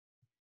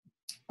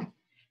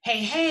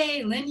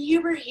Hey, Lynn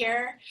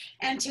here,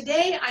 and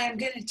today I am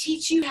going to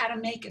teach you how to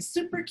make a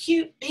super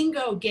cute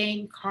bingo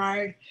game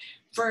card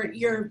for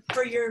your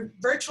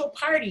virtual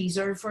parties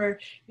or for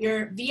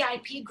your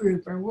VIP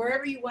group or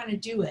wherever you want to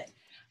do it.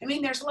 I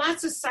mean, there's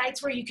lots of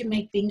sites where you can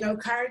make bingo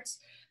cards,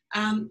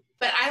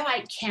 but I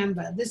like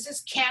Canva. This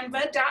is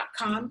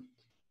canva.com.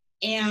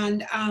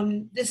 And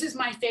this is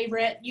my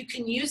favorite. You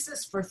can use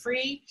this for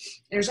free.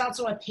 There's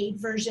also a paid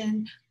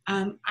version.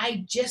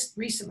 I just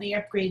recently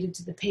upgraded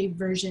to the paid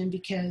version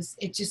because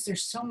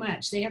there's so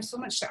much. They have so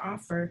much to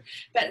offer.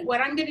 But what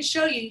I'm going to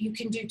show you, you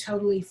can do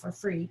totally for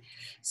free.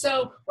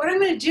 So what I'm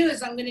going to do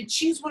is I'm going to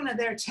choose one of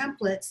their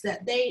templates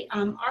that they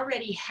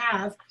already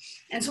have.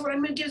 And so what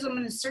I'm going to do is I'm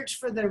going to search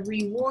for the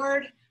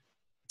reward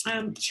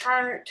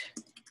chart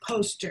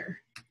poster.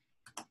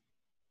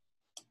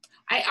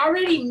 I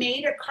already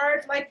made a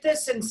card like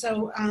this, and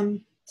so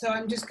I'm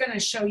just going to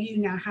show you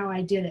now how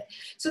I did it.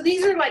 So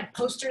these are like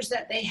posters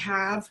that they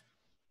have.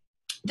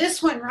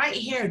 This one right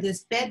here,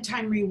 this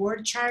bedtime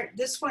reward chart,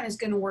 this one is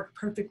going to work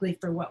perfectly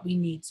for what we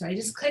need. So I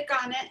just click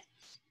on it,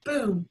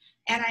 boom,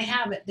 and I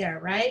have it there,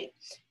 right?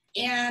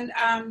 And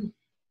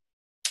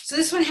so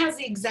this one has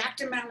the exact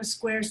amount of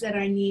squares that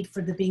I need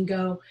for the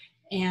bingo.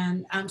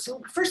 And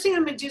so first thing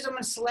I'm going to do is I'm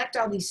going to select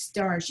all these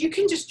stars. You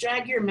can just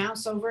drag your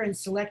mouse over and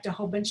select a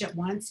whole bunch at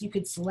once. You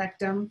could select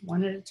them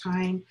one at a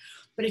time.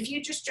 But if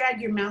you just drag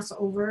your mouse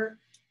over,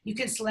 you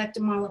can select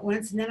them all at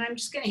once. And then I'm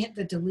just going to hit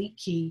the delete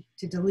key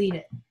to delete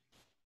it.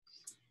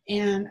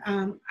 And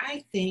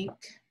I think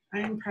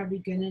I'm probably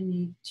going to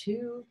need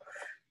to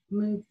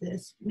move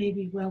this.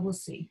 Maybe, well, we'll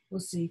see. We'll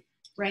see.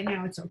 Right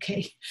now it's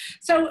okay.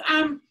 So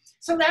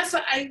that's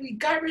what we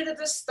got rid of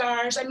the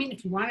stars. I mean,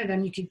 if you wanted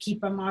them, you could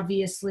keep them,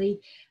 obviously.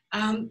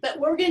 But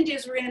what we're going to do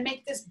is we're going to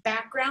make this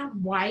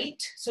background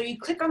white. So you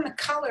click on the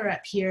color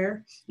up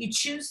here. You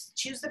choose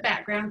the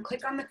background,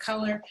 click on the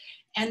color,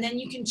 and then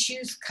you can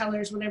choose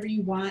colors, whatever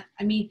you want.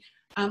 I mean,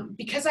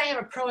 because I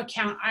have a pro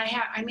account,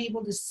 I'm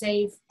able to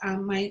save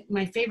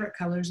my favorite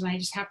colors, and I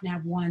just happen to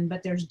have one,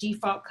 but there's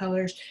default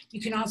colors. You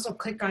can also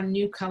click on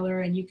new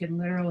color, and you can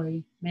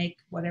literally make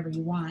whatever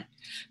you want.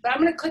 But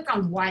I'm going to click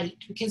on white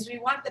because we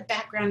want the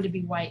background to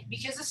be white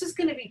because this is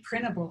going to be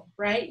printable,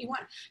 right? You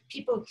want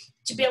people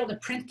to be able to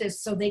print this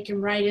so they can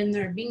write in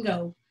their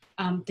bingo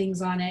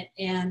things on it,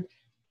 and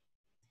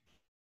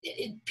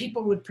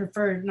people would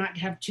prefer not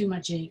to have too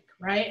much ink,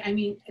 right? I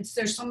mean,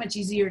 they're so much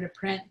easier to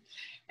print.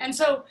 And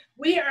so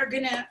we are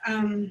gonna,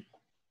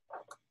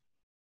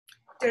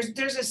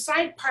 there's a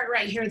side part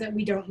right here that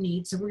we don't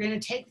need. So we're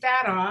gonna take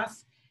that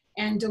off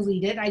and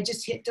delete it. I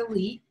just hit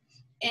delete.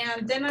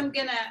 And then I'm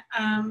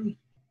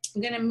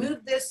gonna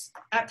move this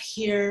up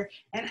here,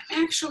 and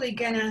I'm actually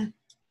gonna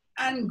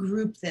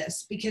ungroup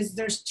this because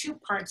there's two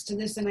parts to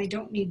this and I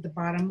don't need the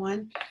bottom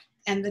one.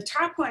 And the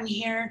top one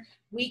here,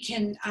 we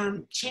can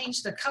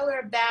change the color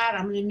of that.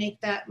 I'm gonna make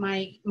that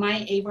my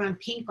Avon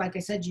pink. Like I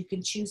said, you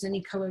can choose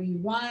any color you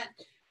want.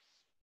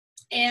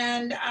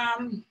 And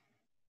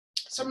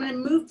so I'm going to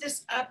move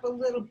this up a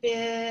little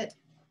bit,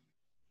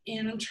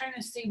 and I'm trying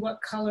to see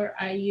what color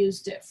I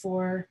used it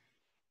for.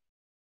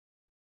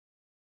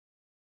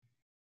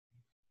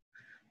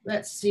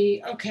 Let's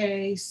see.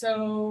 Okay,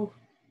 so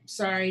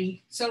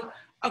sorry. So,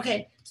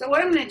 okay, so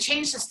what I'm going to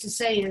change this to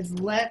say is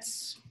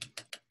let's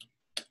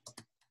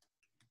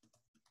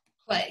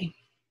play.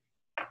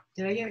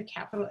 Did I get a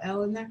capital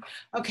L in there?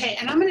 Okay,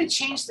 and I'm going to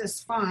change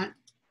this font.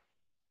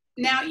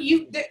 Now,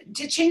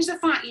 to change the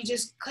font, you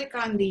just click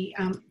on the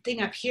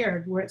thing up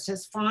here where it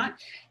says font,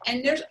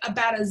 and there's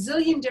about a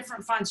zillion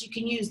different fonts you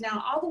can use.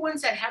 Now, all the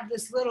ones that have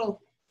this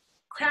little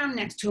crown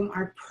next to them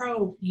are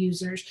pro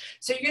users,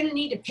 so you're going to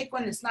need to pick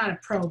one that's not a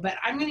pro, but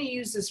I'm going to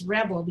use this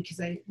Rebel because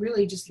I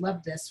really just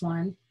love this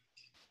one.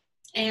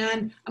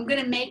 And I'm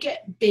going to make it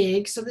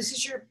big, so this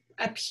is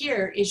up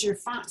here is your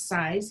font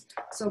size.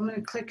 So I'm going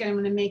to click and I'm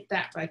going to make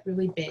that like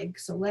really big.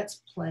 So let's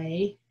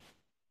play.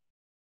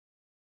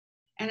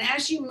 And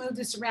as you move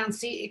this around,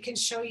 see, it can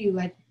show you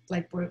like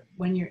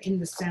when you're in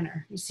the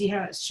center. You see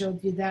how it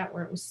showed you that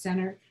where it was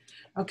centered?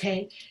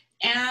 Okay,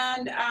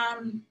 and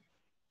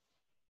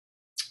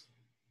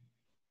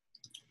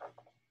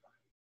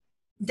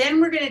then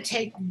we're going to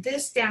take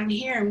this down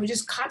here and we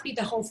just copy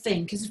the whole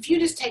thing, because if you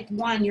just take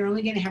one, you're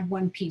only going to have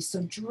one piece.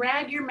 So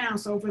drag your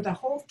mouse over the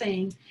whole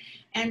thing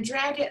and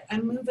drag it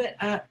and move it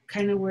up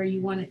kind of where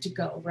you want it to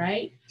go,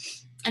 right?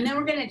 And then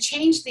we're going to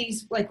change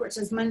these, like where it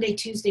says Monday,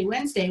 Tuesday,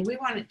 Wednesday. We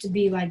want it to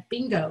be like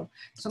bingo.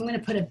 So I'm going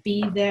to put a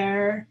B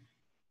there.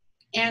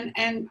 And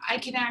I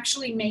can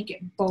actually make it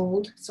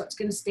bold, so it's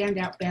going to stand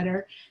out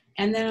better.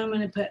 And then I'm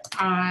going to put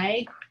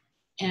I,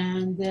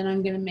 and then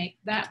I'm going to make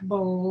that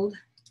bold.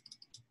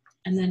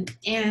 And then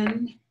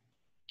N,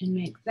 and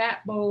make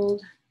that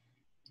bold.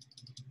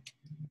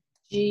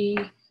 G,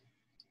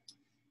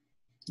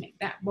 make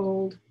that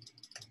bold.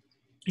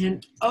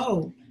 And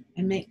O,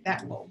 and make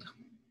that bold.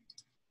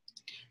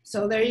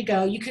 So there you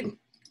go. You can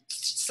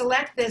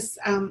select this,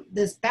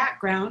 this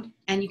background,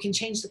 and you can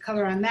change the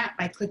color on that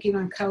by clicking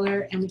on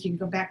color, and we can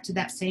go back to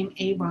that same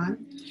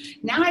Avon.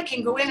 Now I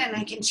can go in and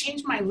I can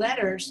change my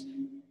letters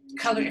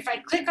color. If I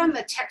click on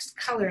the text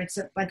color, it's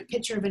like a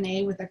picture of an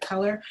A with a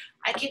color.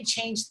 I can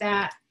change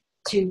that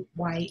to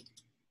white.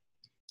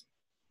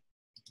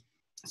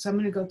 So I'm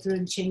going to go through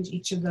and change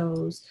each of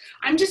those.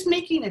 I'm just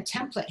making a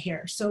template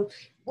here. So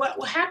what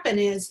will happen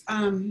is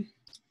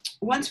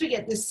once we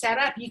get this set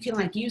up, you can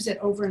like use it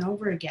over and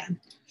over again.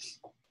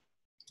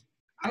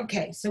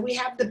 Okay, so we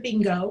have the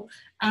bingo.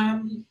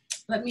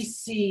 Let me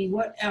see,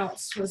 what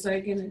else was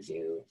I going to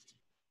do?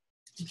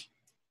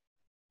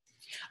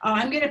 Oh,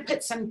 I'm going to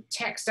put some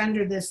text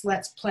under this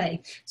Let's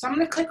Play. So I'm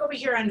going to click over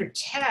here under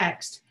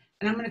text,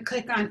 and I'm going to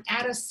click on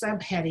add a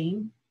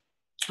subheading.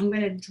 I'm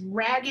going to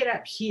drag it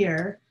up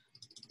here,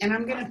 and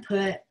I'm going to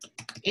put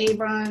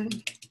Avon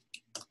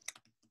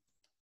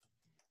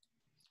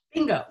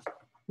Bingo,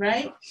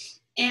 right?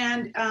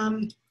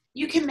 And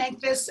you can make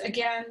this,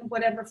 again,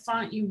 whatever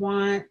font you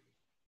want.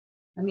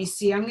 Let me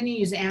see, I'm going to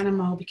use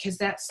Animo because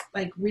that's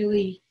like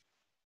really,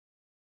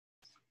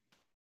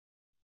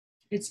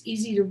 it's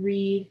easy to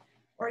read.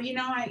 Or, you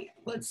know,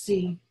 let's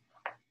see.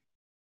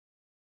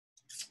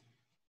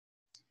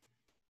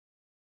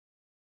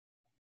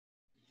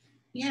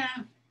 Yeah,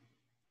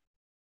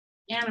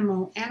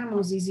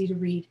 Animo's easy to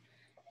read.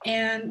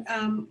 And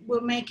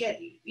we'll make it,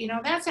 you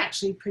know, that's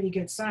actually a pretty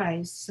good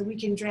size. So we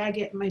can drag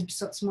it maybe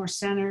so it's more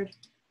centered.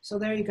 So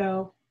there you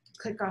go.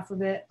 Click off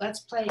of it.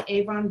 Let's play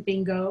Avon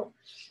Bingo.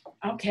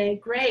 Okay,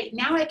 great.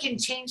 Now I can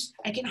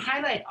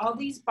highlight all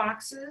these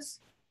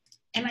boxes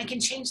and I can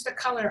change the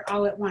color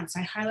all at once.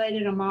 I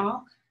highlighted them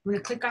all. I'm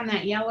gonna click on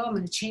that yellow. I'm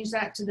gonna change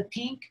that to the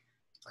pink.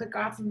 Click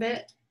off of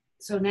it.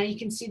 So now you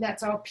can see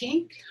that's all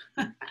pink.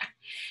 And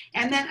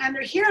then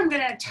under here, I'm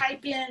gonna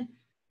type in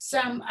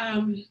some,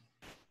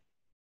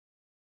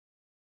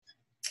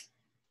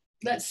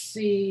 let's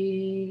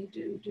see,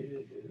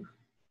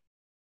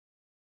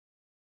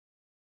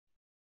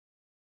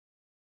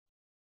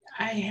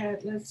 I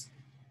had, let's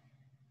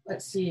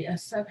see, a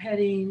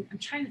subheading. I'm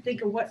trying to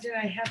think of what did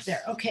I have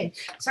there. Okay,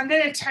 so I'm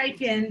gonna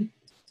type in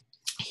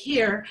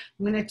here,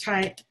 I'm gonna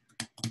type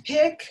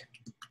pick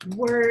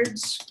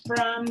words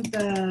from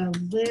the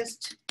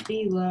list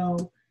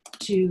below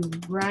to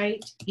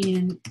write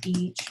in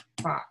each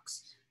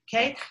box.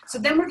 Okay, so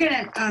then we're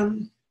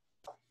gonna,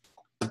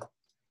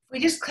 we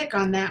just click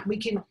on that,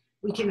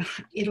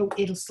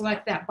 it'll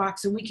select that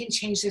box and we can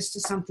change this to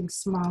something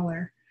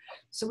smaller.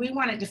 So we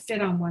want it to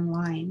fit on one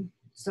line.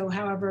 So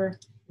however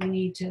we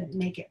need to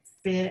make it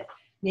fit,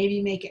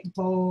 maybe make it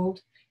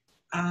bold.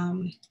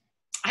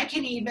 I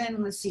can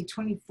even, let's see,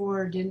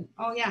 24 didn't,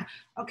 oh yeah.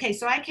 Okay,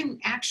 so I can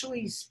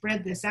actually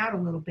spread this out a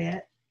little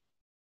bit.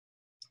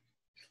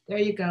 There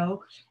you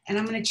go. And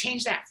I'm gonna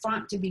change that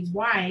font to be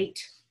white.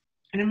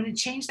 And I'm gonna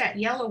change that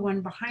yellow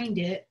one behind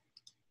it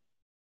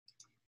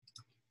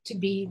to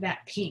be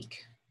that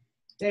pink.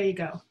 There you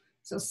go.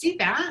 So see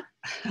that?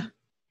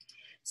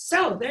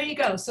 So there you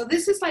go. So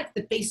this is like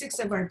the basics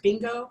of our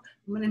bingo.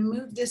 I'm gonna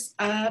move this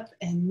up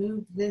and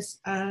move this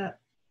up.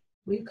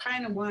 We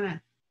kind of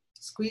wanna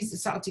squeeze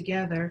this all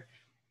together.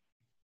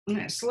 I'm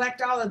gonna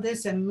select all of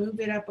this and move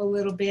it up a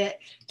little bit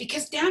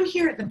because down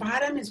here at the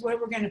bottom is where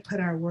we're gonna put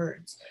our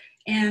words.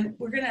 And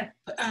we're gonna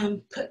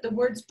put the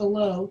words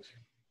below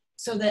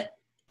so that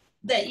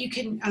you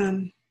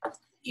can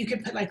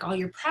put like all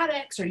your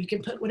products, or you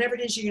can put whatever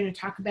it is you're gonna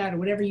talk about or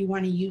whatever you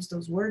wanna use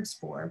those words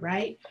for,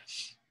 right?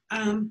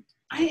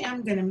 I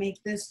am gonna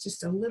make this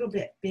just a little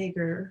bit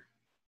bigger.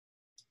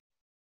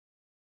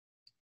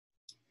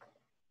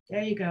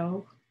 There you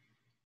go.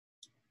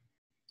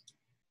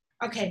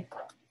 Okay,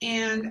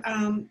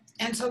 and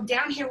so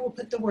down here we'll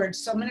put the words.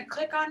 So I'm gonna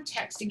click on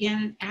text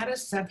again and add a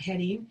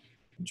subheading,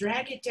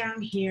 drag it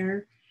down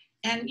here.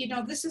 And you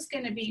know, this is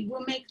gonna be,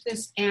 we'll make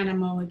this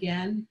Animo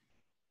again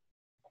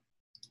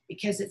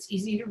because it's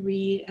easy to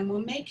read, and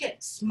we'll make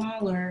it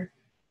smaller.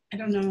 I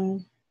don't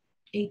know,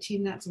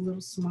 18, that's a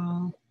little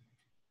small.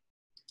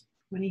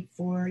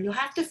 24, you'll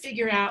have to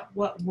figure out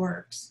what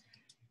works.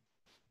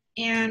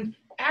 And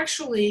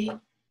actually,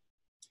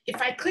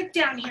 if I click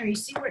down here, you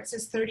see where it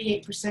says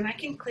 38%, I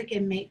can click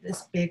and make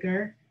this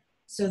bigger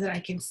so that I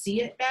can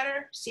see it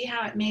better. See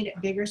how it made it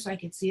bigger so I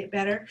can see it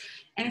better?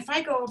 And if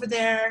I go over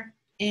there,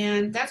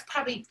 and that's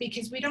probably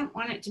because we don't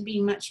want it to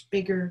be much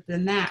bigger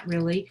than that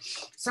really.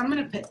 So I'm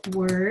gonna put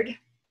word,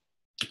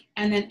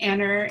 and then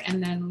enter,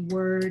 and then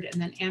word, and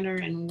then enter,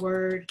 and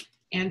word,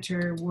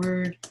 enter,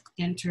 word,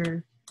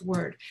 enter,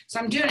 word. So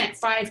I'm doing it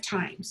 5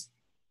 times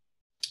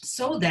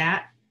so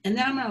that, and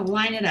then I'm going to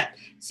line it up.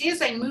 See,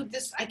 as I move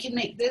this, I can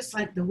make this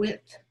like the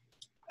width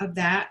of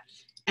that.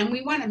 And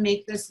we want to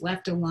make this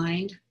left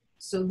aligned.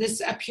 So this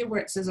up here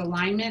where it says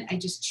alignment, I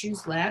just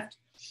choose left.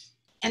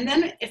 And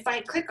then if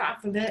I click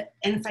off of it,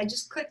 and if I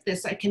just click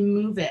this, I can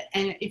move it.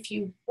 And if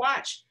you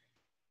watch,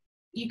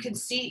 you can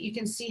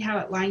see how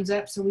it lines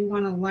up. So we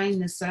want to line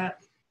this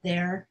up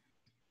there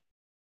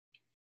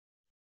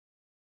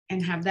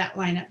and have that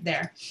line up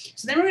there.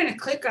 So then we're going to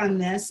click on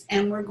this,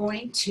 and we're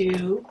going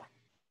to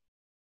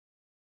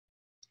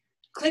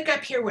click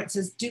up here where it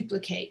says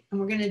duplicate, and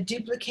we're going to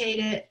duplicate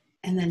it,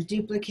 and then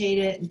duplicate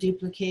it, and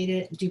duplicate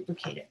it, and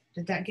duplicate it.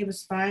 Did that give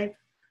us 5?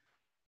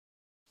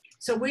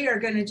 So we are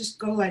going to just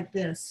go like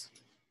this.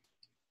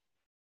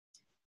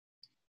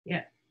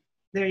 Yeah,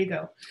 there you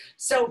go.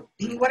 So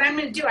what I'm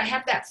going to do, I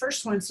have that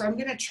first one. So I'm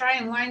going to try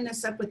and line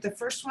this up with the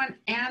first one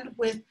and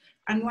with,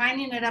 I'm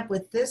lining it up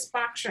with this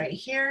box right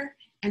here,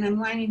 and I'm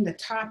lining the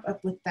top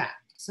up with that.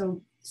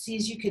 So see,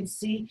 as you can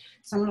see,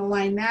 so I'm going to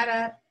line that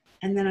up,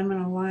 and then I'm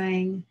going to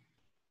line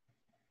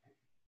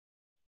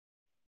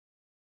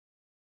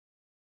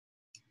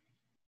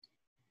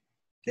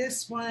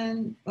this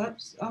one,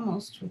 oops,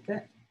 almost with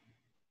it.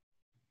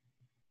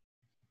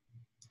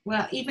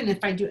 Well, even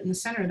if I do it in the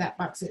center of that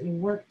box, it will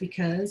work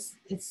because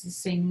it's the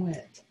same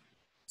width.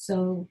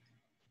 So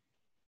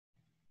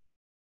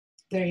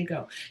there you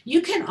go.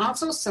 You can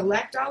also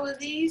select all of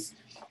these,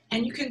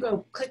 and you can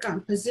go click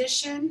on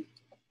position,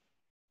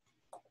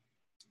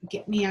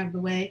 get me out of the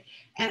way,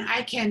 and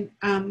I can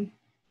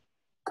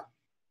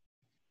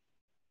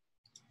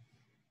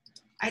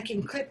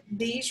click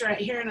these right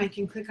here, and I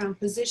can click on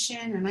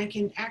position, and I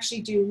can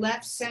actually do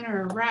left,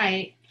 center, or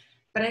right,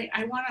 but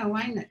I want to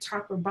align the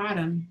top or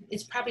bottom.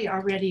 It's probably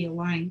already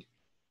aligned.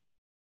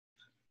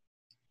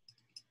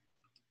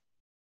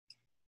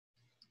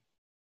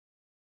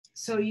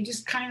 So you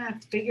just kind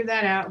of figure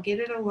that out, get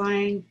it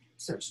aligned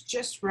so it's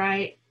just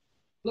right.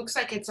 Looks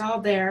like it's all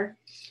there.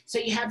 So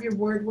you have your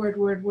word, word,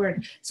 word,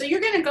 word. So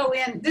you're going to go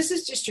in, this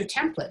is just your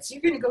templates.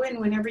 You're going to go in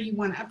whenever you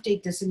want to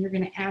update this, and you're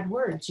going to add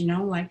words, you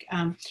know, like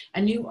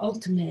a new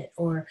ultimate,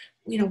 or,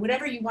 you know,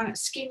 whatever you want,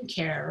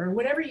 skincare, or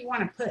whatever you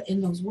want to put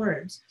in those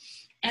words.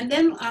 And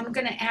then I'm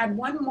going to add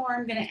one more.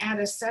 I'm going to add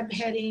a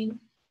subheading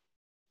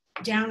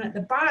down at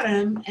the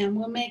bottom, and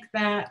we'll make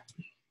that,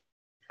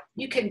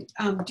 you can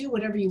do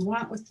whatever you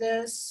want with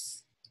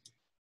this.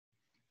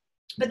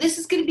 But this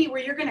is going to be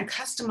where you're going to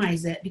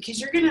customize it, because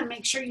you're going to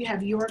make sure you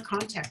have your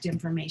contact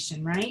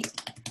information, right?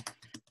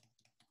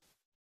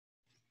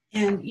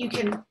 And you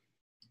can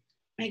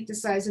make the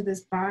size of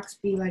this box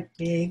be like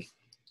big,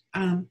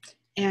 and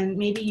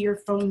maybe your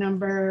phone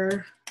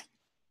number.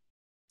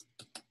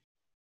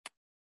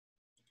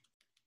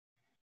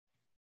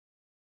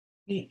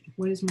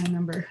 What is my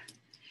number?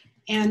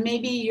 And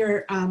maybe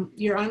your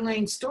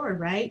online store,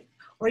 right?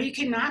 Or you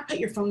can not put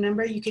your phone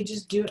number. You could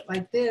just do it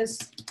like this,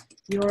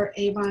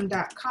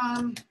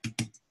 youravon.com,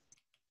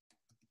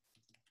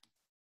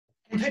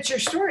 and put your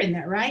store in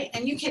there, right?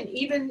 And you can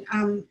even,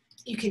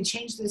 you can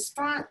change this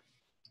font,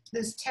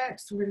 this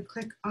text. We're gonna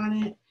click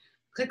on it,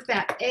 click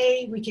that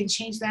A. We can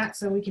change that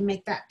so we can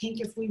make that pink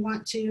if we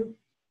want to.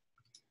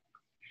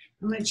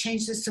 I'm gonna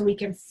change this so we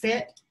can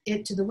fit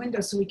it to the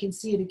window so we can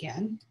see it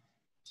again.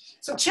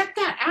 So check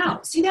that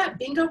out. See that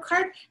bingo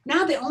card?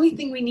 Now the only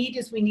thing we need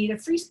is we need a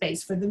free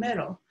space for the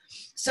middle.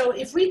 So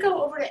if we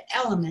go over to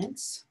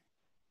elements,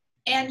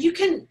 and you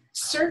can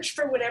search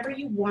for whatever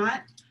you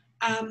want.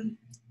 I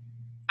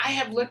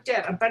have looked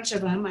at a bunch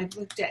of them. I've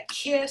looked at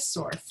kiss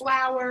or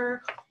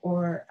flower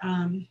or,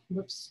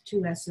 whoops,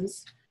 2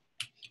 S's.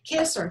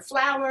 Kiss or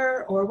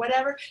flower or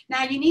whatever.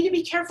 Now you need to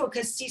be careful,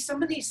 because see,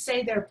 some of these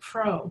say they're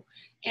pro.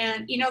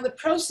 And you know, the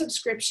pro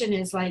subscription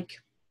is like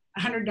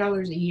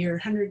 $100 a year,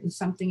 100 and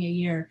something a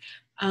year.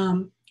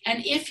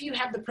 And if you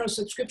have the pro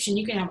subscription,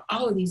 you can have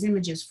all of these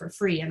images for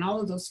free and all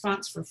of those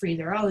fonts for free.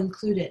 They're all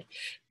included.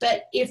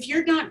 But if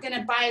you're not going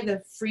to buy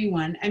the free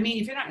one, I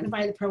mean, if you're not going to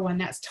buy the pro one,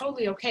 that's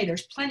totally okay.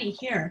 There's plenty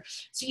here.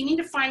 So you need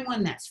to find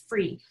one that's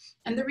free.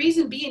 And the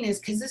reason being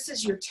is because this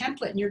is your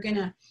template, and you're going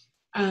to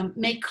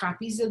make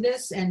copies of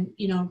this. And,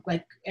 you know,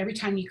 like every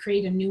time you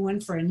create a new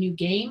one for a new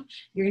game,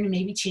 you're going to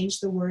maybe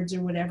change the words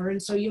or whatever.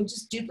 And so you'll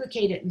just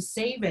duplicate it and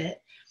save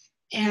it.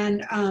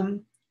 And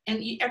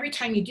every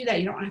time you do that,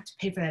 you don't have to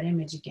pay for that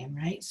image again,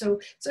 right? So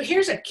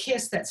here's a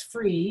kiss that's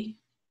free.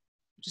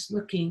 Just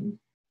looking.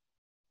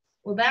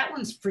 Well, that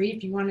one's free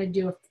if you want to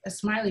do a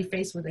smiley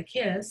face with a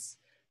kiss.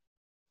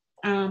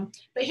 But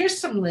here's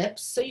some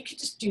lips, so you could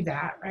just do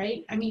that,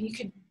 right? I mean, you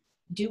could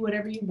do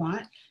whatever you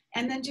want,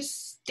 and then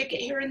just stick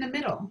it here in the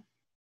middle.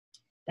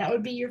 That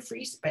would be your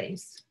free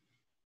space.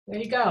 There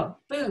you go,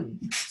 boom.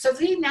 So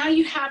now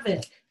you have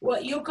it.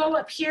 Well, you'll go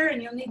up here,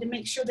 and you'll need to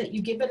make sure that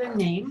you give it a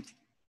name.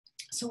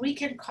 So we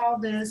can call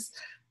this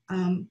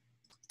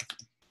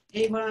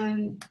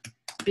Avon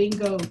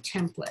Bingo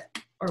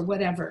Template or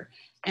whatever,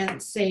 and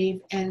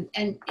save, and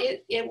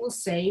it will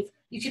save.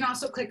 You can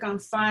also click on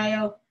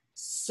File,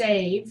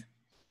 Save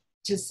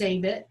to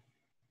save it.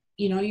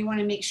 You know, you want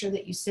to make sure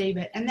that you save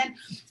it. And then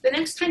the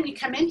next time you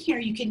come in here,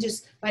 you can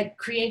just like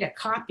create a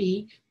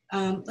copy.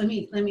 Let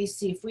me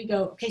see if we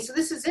go, okay, so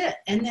this is it.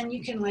 And then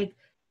you can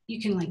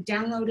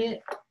download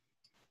it.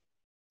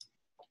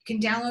 You can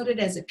download it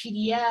as a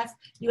PDF.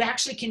 You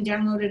actually can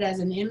download it as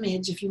an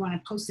image if you want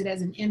to post it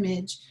as an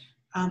image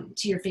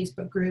to your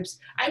Facebook groups.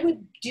 I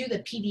would do the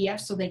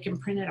PDF so they can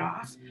print it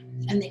off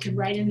and they can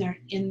write in there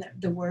in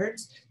the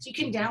words. So you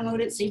can download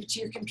it, save it to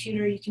your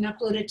computer. You can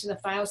upload it to the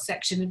files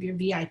section of your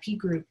VIP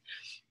group.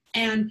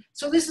 And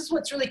so this is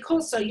what's really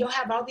cool. So you'll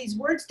have all these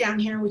words down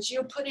here, which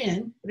you'll put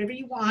in whatever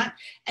you want.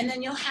 And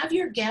then you'll have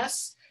your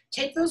guests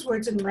take those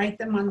words and write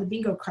them on the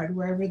bingo card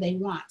wherever they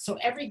want. So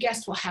every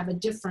guest will have a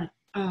different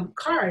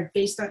card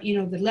based on, you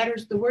know, the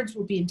letters, the words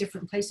will be in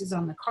different places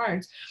on the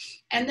cards.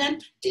 And then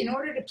in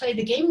order to play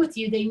the game with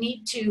you, they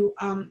need to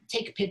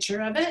take a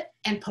picture of it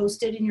and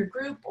post it in your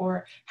group,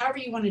 or however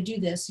you want to do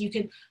this. You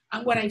can,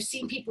 what I've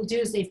seen people do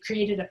is they've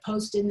created a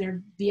post in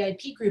their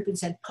VIP group and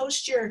said,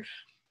 post your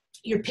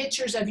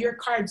pictures of your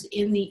cards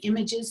in the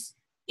images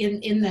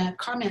in the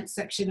comments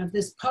section of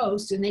this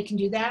post, and they can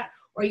do that.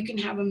 Or you can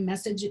have them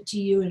message it to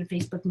you in a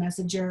Facebook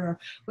Messenger or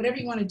whatever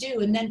you want to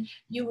do. And then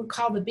you would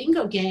call the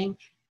bingo gang,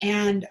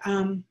 and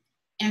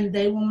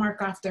they will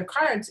mark off their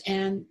cards,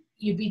 and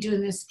you'd be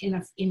doing this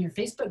in your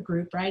Facebook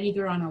group, right?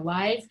 Either on a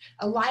live.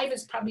 A live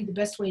is probably the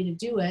best way to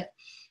do it.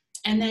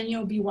 And then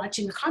you'll be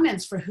watching the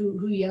comments for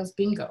who yells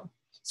bingo.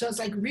 So it's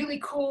like really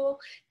cool.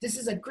 This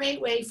is a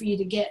great way for you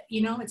to get,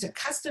 you know, it's a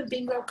custom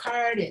bingo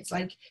card. It's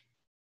like,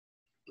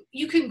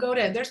 you can go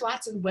to, there's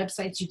lots of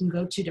websites you can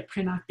go to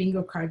print off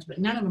bingo cards, but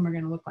none of them are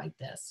going to look like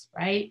this,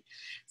 right?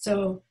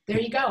 So there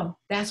you go.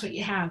 That's what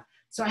you have.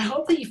 So I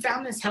hope that you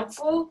found this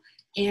helpful,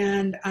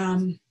 and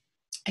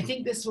I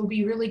think this will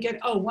be really good.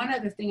 Oh, one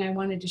other thing I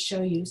wanted to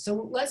show you.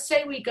 So let's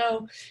say we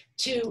go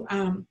to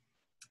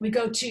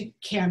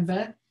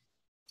Canva,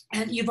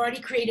 and you've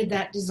already created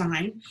that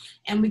design,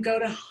 and we go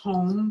to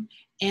home,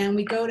 and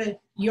we go to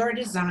your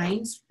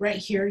designs right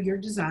here, your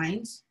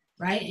designs,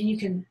 right? And you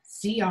can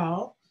see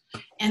all.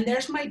 And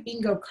there's my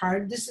bingo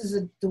card. This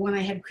is the one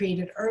I had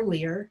created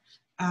earlier.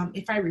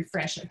 If I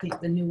refresh, I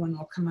think the new one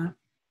will come up,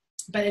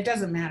 but it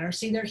doesn't matter.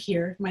 See, they're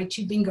here, my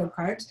 2 bingo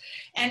cards.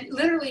 And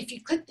literally, if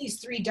you click these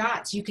 3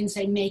 dots, you can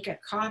say make a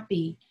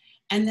copy.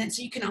 And then,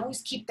 so you can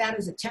always keep that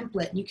as a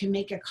template. You can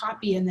make a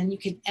copy, and then you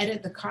can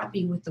edit the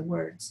copy with the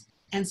words.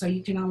 And so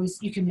you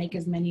can make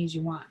as many as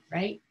you want,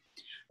 right?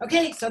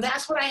 Okay, so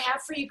that's what I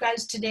have for you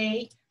guys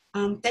today.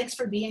 Thanks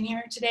for being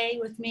here today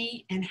with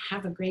me, and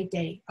have a great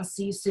day. I'll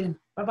see you soon.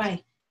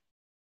 Bye-bye.